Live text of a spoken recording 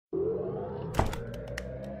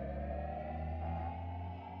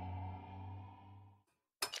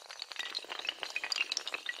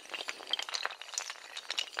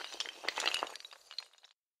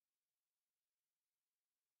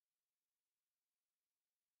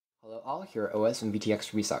Hello all, here at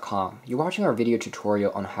osmvtxreviews.com. You're watching our video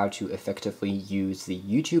tutorial on how to effectively use the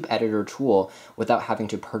YouTube editor tool without having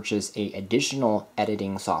to purchase a additional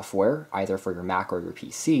editing software, either for your Mac or your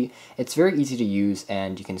PC. It's very easy to use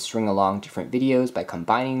and you can string along different videos by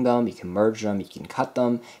combining them, you can merge them, you can cut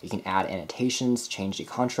them, you can add annotations, change the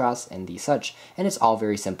contrast and the such, and it's all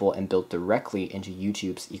very simple and built directly into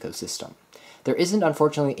YouTube's ecosystem. There isn't,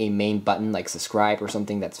 unfortunately, a main button like subscribe or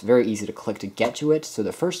something that's very easy to click to get to it, so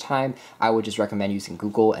the first time I would just recommend using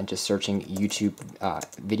Google and just searching YouTube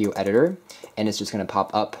video editor, and it's just going to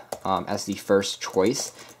pop up as the first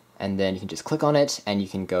choice, and then you can just click on it and you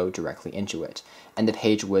can go directly into it. And the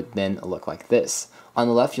page would then look like this. On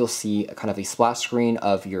the left, you'll see kind of a splash screen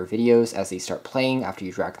of your videos as they start playing after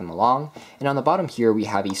you drag them along. And on the bottom here, we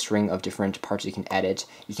have a string of different parts you can edit.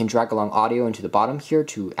 You can drag along audio into the bottom here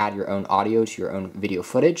to add your own audio to your own video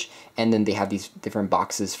footage. And then they have these different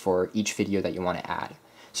boxes for each video that you want to add.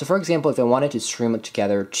 So for example, if I wanted to stream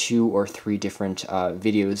together 2 or 3 different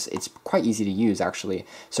videos, it's quite easy to use actually.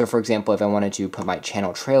 So for example, if I wanted to put my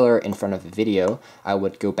channel trailer in front of the video, I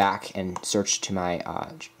would go back and search to my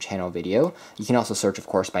channel video. You can also search, of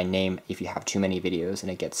course, by name if you have too many videos and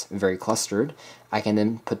it gets very clustered. I can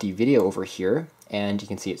then put the video over here, and you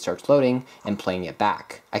can see it starts loading and playing it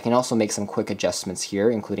back. I can also make some quick adjustments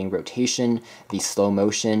here, including rotation, the slow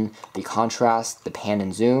motion, the contrast, the pan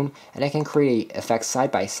and zoom, and I can create effects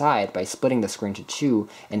side by splitting the screen to 2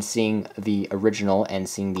 and seeing the original and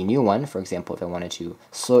seeing the new one. For example, if I wanted to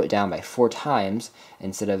slow it down by 4 times,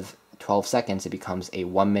 instead of 12 seconds, it becomes a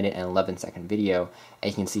 1 minute and 11 second video,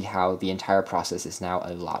 and you can see how the entire process is now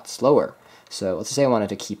a lot slower. So let's say I wanted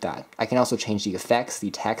to keep that. I can also change the effects,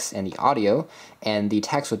 the text, and the audio, and the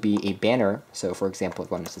text would be a banner. So for example,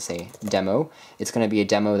 if I wanted to say demo, it's going to be a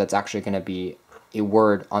demo that's actually going to be a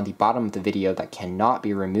word on the bottom of the video that cannot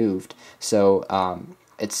be removed. So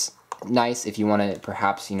it's nice if you want to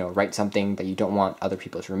perhaps write something that you don't want other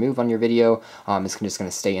people to remove on your video. It's just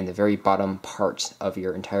going to stay in the very bottom part of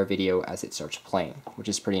your entire video as it starts playing, which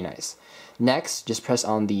is pretty nice. Next, just press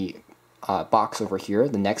on the box over here,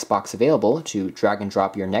 the next box available, to drag and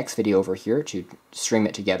drop your next video over here to stream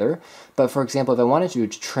it together. But for example, if I wanted to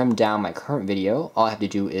trim down my current video, all I have to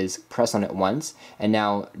do is press on it once and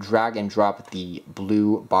now drag and drop the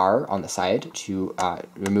blue bar on the side to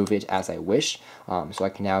remove it as I wish. So I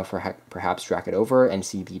can now perhaps drag it over and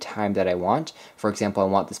see the time that I want. For example, I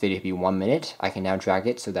want this video to be 1 minute. I can now drag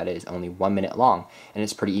it so that it is only 1 minute long, and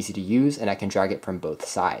it's pretty easy to use, and I can drag it from both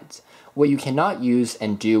sides. What you cannot use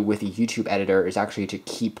and do with the YouTube editor is actually to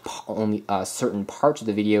keep only certain parts of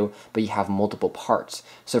the video, but you have multiple parts.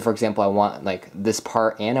 So for example, I want like this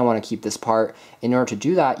part and I want to keep this part. In order to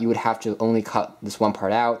do that, you would have to only cut this one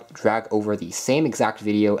part out, drag over the same exact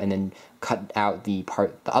video, and then cut out the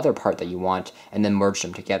other part that you want, and then merge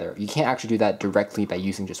them together. You can't actually do that directly by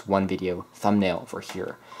using just one video thumbnail over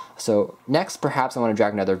here. So next, perhaps I want to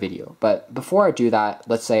drag another video. But before I do that,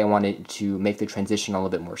 let's say I wanted to make the transition a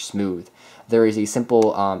little bit more smooth. There is a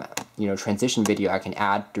simple transition video I can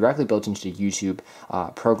add directly built into the YouTube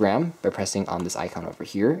program by pressing on this icon over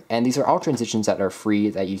here. And these are all transitions that are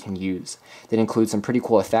free that you can use. That include some pretty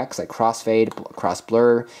cool effects like crossfade, cross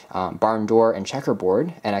blur, barn door, and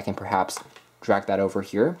checkerboard. And I can perhaps drag that over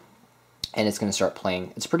here, and it's going to start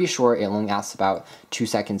playing. It's pretty short, it only lasts about 2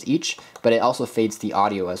 seconds each, but it also fades the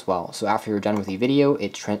audio as well. So after you're done with the video,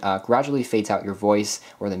 it gradually fades out your voice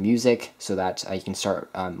or the music so that you can start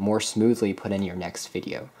more smoothly put in your next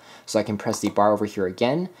video. So I can press the bar over here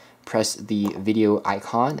again, press the video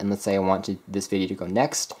icon, and let's say I want this video to go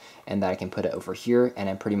next, and that I can put it over here, and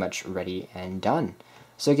I'm pretty much ready and done.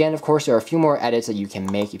 So again, of course, there are a few more edits that you can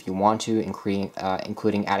make if you want to,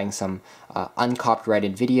 including adding some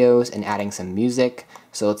uncopyrighted videos and adding some music.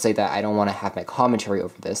 So let's say that I don't want to have my commentary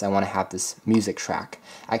over this, I want to have this music track.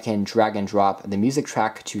 I can drag and drop the music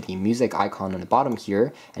track to the music icon on the bottom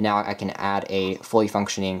here, and now I can add a fully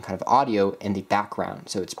functioning kind of audio in the background.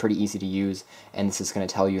 So it's pretty easy to use, and this is going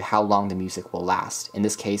to tell you how long the music will last. In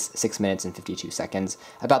this case, 6 minutes and 52 seconds,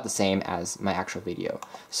 about the same as my actual video.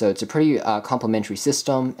 So it's a pretty complementary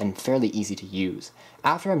system and fairly easy to use.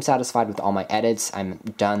 After I'm satisfied with all my edits, I'm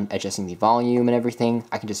done adjusting the volume and everything,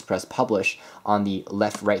 I can just press publish on the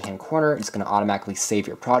left right hand corner. It's going to automatically save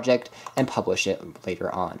your project and publish it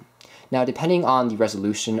later on. Now, depending on the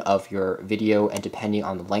resolution of your video and depending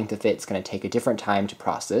on the length of it, it's going to take a different time to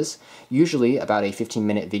process. Usually, about a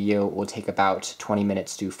 15-minute video will take about 20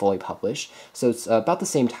 minutes to fully publish. So it's about the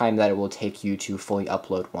same time that it will take you to fully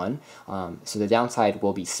upload one. So the downside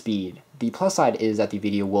will be speed. The plus side is that the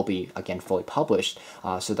video will be, again, fully published,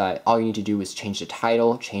 so that all you need to do is change the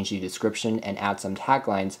title, change the description, and add some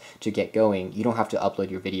taglines to get going. You don't have to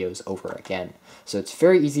upload your videos over again. So it's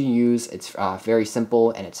very easy to use, it's very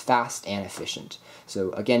simple, and it's fast and efficient.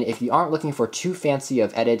 So again, if you aren't looking for too fancy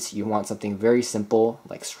of edits, you want something very simple,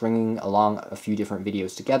 like stringing along a few different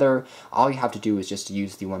videos together, all you have to do is just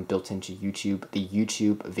use the one built into YouTube, the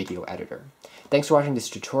YouTube video editor. Thanks for watching this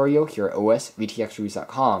tutorial here at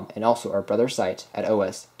osvtxreviews.com and also our brother site at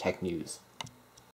OS Tech News.